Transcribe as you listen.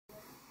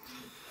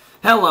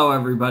Hello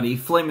everybody,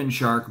 Flamin'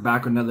 Shark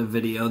back with another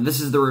video. This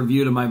is the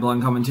review to my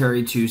blog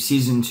commentary to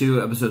Season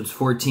 2, Episodes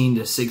 14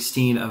 to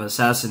 16 of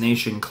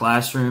Assassination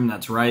Classroom.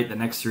 That's right, the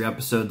next 3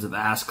 episodes of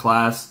Ass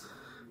Class.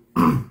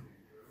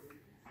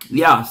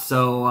 Yeah,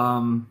 so,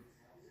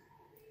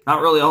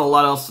 not really a whole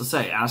lot else to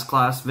say. Ass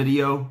Class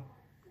video.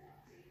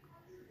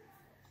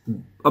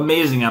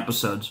 Amazing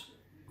episodes.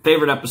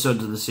 Favorite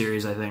episodes of the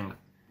series, I think.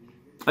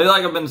 I feel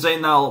like I've been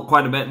saying that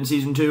quite a bit in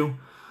Season 2.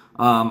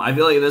 I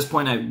feel like at this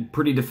point I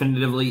pretty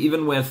definitively,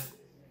 even with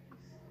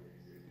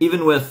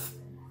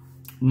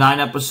 9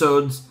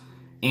 episodes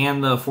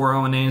and the 4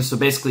 O&As, so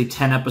basically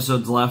 10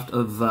 episodes left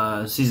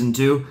of Season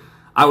 2,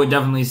 I would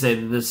definitely say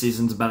that this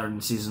season's better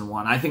than Season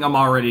 1. I think I'm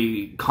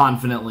already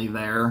confidently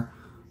there.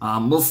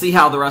 We'll see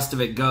how the rest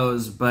of it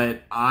goes,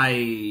 but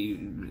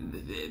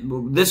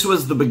this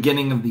was the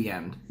beginning of the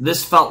end.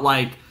 This felt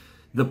like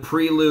the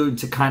prelude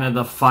to kind of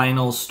the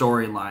final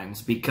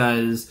storylines,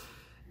 because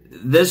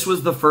this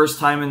was the first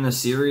time in the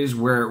series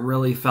where it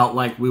really felt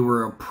like we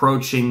were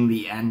approaching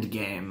the end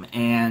game,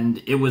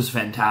 and it was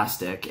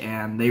fantastic,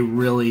 and they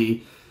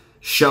really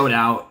showed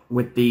out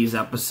with these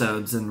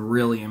episodes and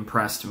really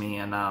impressed me.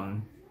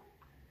 And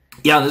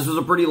yeah, this was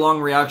a pretty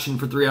long reaction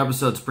for 3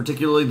 episodes,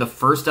 particularly the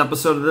first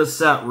episode of this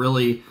set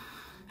really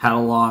had a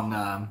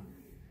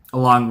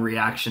long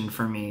reaction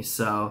for me,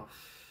 so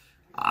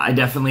I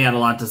definitely had a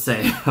lot to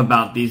say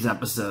about these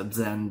episodes,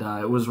 and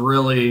it was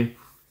really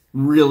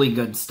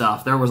good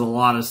stuff. There was a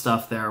lot of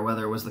stuff there,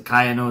 whether it was the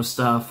Kayano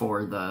stuff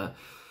or the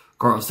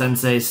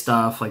Koro-sensei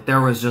stuff. Like, there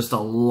was just a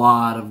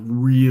lot of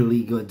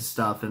really good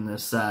stuff in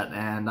this set,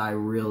 and I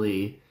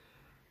really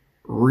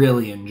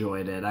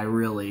enjoyed it. I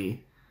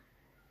really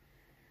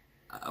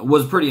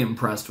was pretty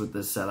impressed with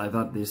this set. I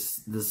thought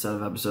this set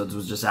of episodes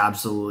was just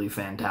absolutely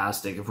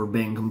fantastic, if we're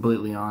being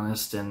completely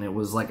honest, and it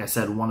was, like I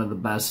said, one of the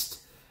best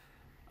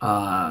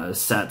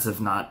sets,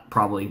 if not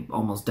probably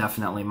almost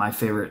definitely my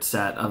favorite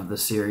set of the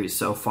series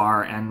so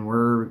far. And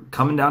we're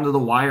coming down to the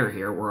wire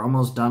here. We're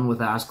almost done with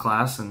Ass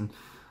Class, and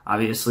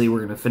obviously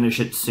we're going to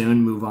finish it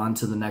soon, move on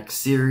to the next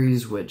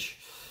series, which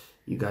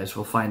you guys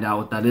will find out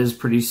what that is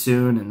pretty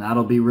soon, and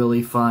that'll be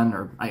really fun.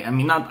 Or I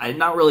mean,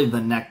 not really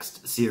the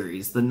next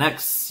series. The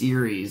next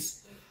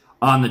series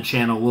on the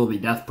channel will be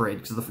Death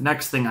Parade, because the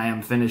next thing I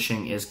am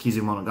finishing is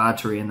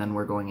Kizumonogatari, and then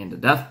we're going into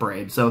Death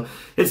Parade. So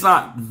it's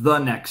not the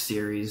next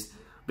series,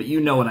 but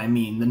you know what I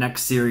mean. The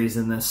next series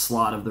in this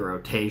slot of the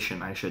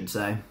rotation, I should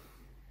say.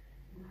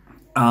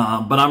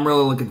 But I'm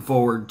really looking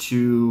forward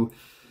to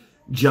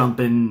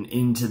jumping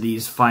into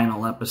these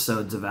final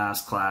episodes of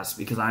Ass Class,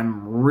 because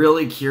I'm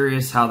really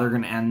curious how they're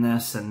going to end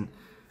this. And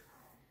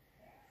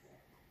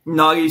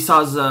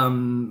Nagisa's,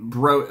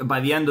 by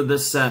the end of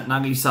this set,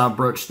 Nagisa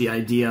broached the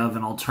idea of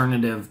an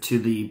alternative to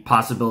the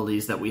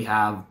possibilities that we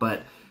have,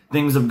 but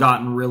things have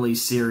gotten really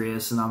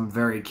serious, and I'm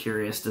very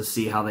curious to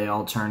see how they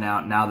all turn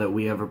out now that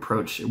we are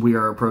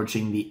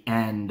approaching the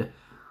end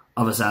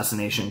of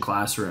Assassination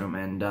Classroom,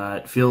 and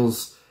it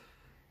feels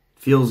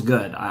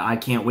good. I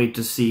can't wait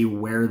to see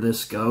where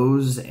this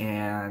goes,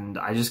 and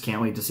I just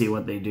can't wait to see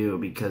what they do,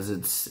 because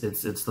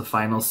it's the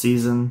final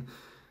season.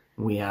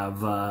 We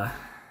have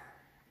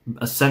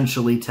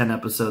essentially 10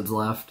 episodes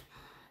left,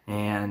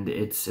 and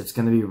it's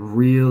going to be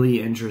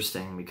really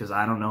interesting, because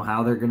I don't know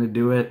how they're going to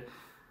do it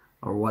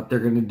or what they're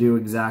going to do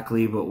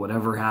exactly, but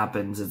whatever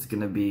happens, it's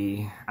going to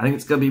be, I think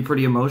it's going to be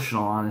pretty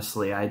emotional,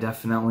 honestly. I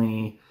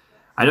definitely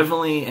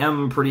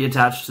am pretty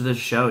attached to this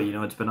show. You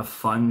know, it's been a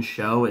fun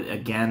show.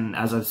 Again,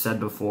 as I've said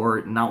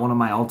before, not one of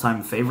my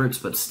all-time favorites,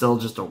 but still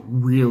just a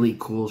really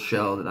cool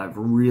show that I've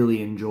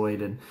really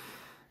enjoyed. And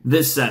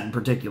this set in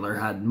particular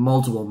had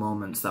multiple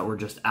moments that were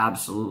just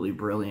absolutely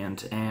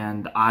brilliant.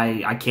 And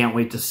I can't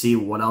wait to see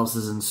what else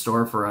is in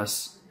store for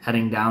us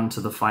heading down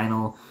to the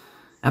final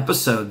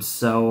episodes.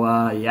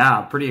 So,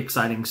 yeah, pretty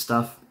exciting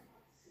stuff.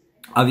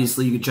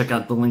 Obviously, you can check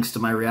out the links to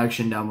my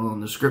reaction down below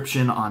in the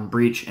description on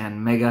Breach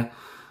and Mega.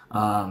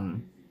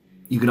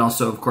 You can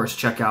also, of course,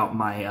 check out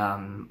my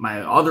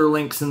my other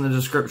links in the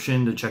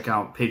description to check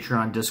out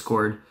Patreon,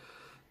 Discord,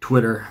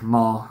 Twitter,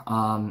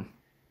 Mall.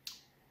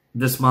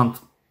 This month,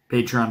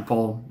 Patreon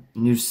poll,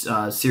 new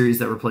series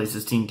that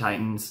replaces Teen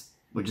Titans,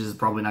 which is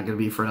probably not going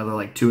to be for another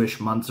like 2-ish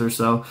months or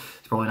so.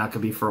 It's probably not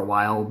going to be for a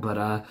while,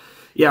 but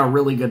yeah,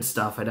 really good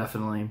stuff. I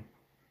definitely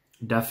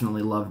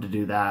love to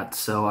do that,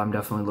 so I'm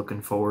definitely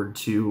looking forward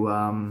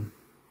to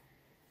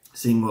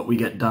seeing what we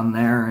get done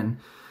there, and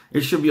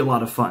it should be a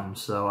lot of fun.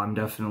 So I'm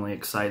definitely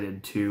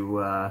excited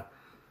to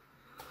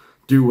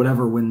do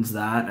whatever wins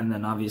that, and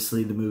then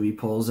obviously the movie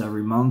polls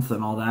every month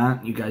and all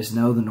that. You guys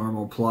know the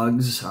normal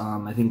plugs.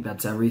 I think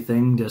that's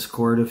everything.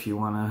 Discord, if you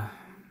want to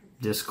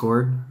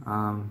Discord.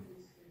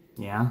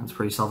 Yeah, it's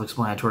pretty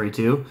self-explanatory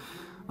too.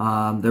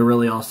 They're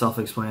really all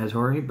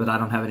self-explanatory, but I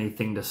don't have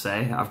anything to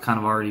say. I've kind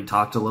of already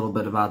talked a little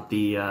bit about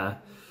the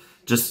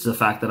just the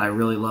fact that I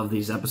really love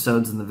these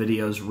episodes, and the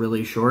video is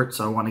really short,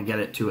 so I want to get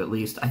it to at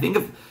least, I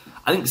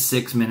think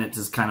 6 minutes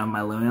is kind of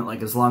my limit.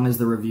 Like, as long as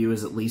the review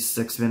is at least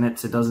 6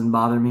 minutes, it doesn't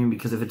bother me,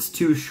 because if it's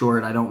too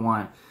short, I don't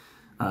want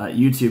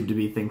YouTube to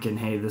be thinking,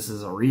 hey, this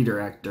is a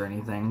redirect or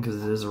anything,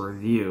 because it is a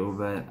review,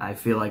 but I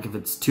feel like if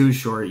it's too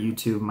short,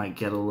 YouTube might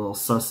get a little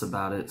sus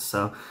about it,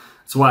 so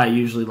that's why I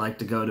usually like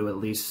to go to at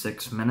least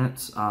 6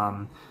 minutes,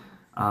 so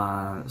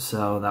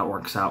that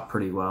works out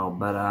pretty well.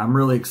 But I'm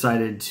really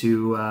excited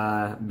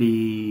to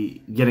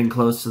be getting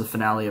close to the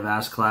finale of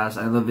Ask Class.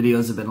 I know the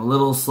videos have been a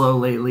little slow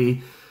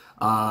lately.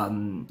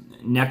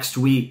 Next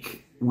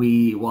week,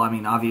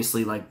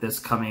 obviously, like this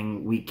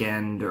coming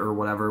weekend or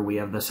whatever, we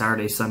have the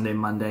Saturday, Sunday,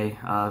 Monday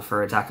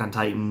for Attack on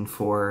Titan,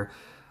 for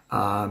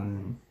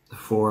Attack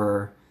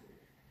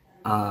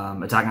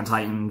on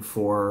Titan,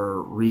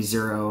 for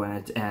ReZero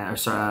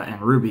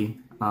and Ruby.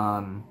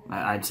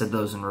 I'd said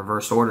those in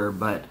reverse order,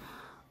 but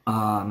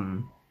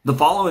the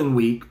following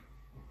week,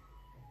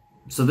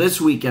 so this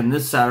weekend,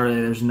 this Saturday,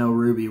 there's no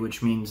Ruby,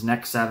 which means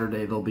next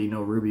Saturday there'll be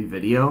no Ruby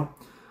video.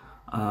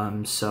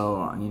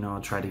 So, you know,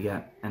 I'll try to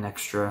get an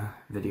extra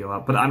video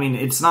up. But, I mean,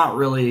 it's not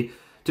really,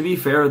 to be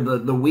fair,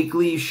 the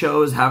weekly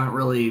shows haven't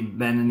really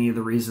been any of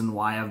the reason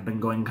why I've been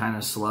going kind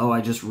of slow.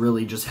 I just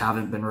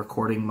haven't been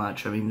recording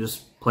much. I mean,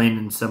 just plain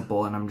and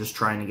simple, and I'm just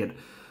trying to get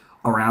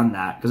around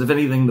that. Because if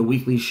anything, the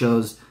weekly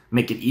shows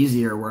make it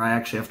easier, where I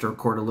actually have to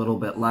record a little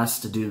bit less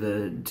to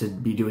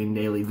be doing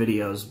daily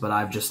videos, but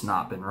I've just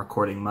not been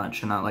recording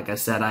much. And like I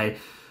said, I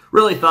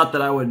really thought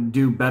that I would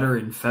do better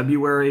in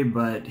February,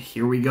 but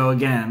here we go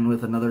again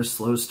with another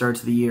slow start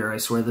to the year. I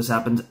swear this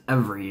happens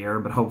every year,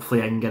 but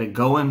hopefully I can get it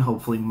going.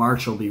 Hopefully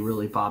March will be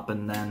really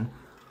popping then.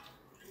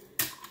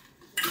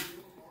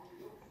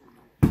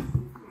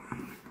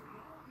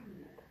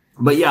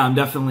 But yeah, I'm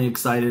definitely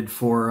excited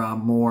for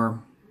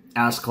more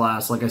Ask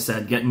Class. Like I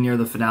said, getting near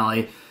the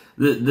finale.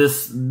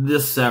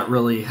 This set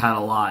really had a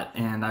lot,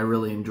 and I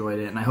really enjoyed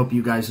it, and I hope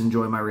you guys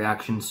enjoy my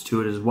reactions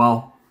to it as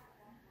well.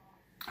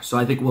 So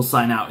I think we'll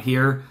sign out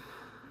here.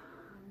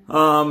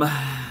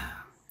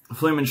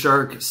 Flamin'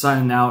 Shark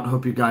signing out.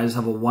 Hope you guys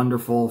have a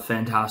wonderful,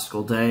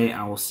 fantastical day,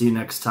 and I will see you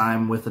next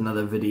time with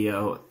another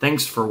video.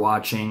 Thanks for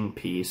watching.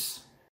 Peace.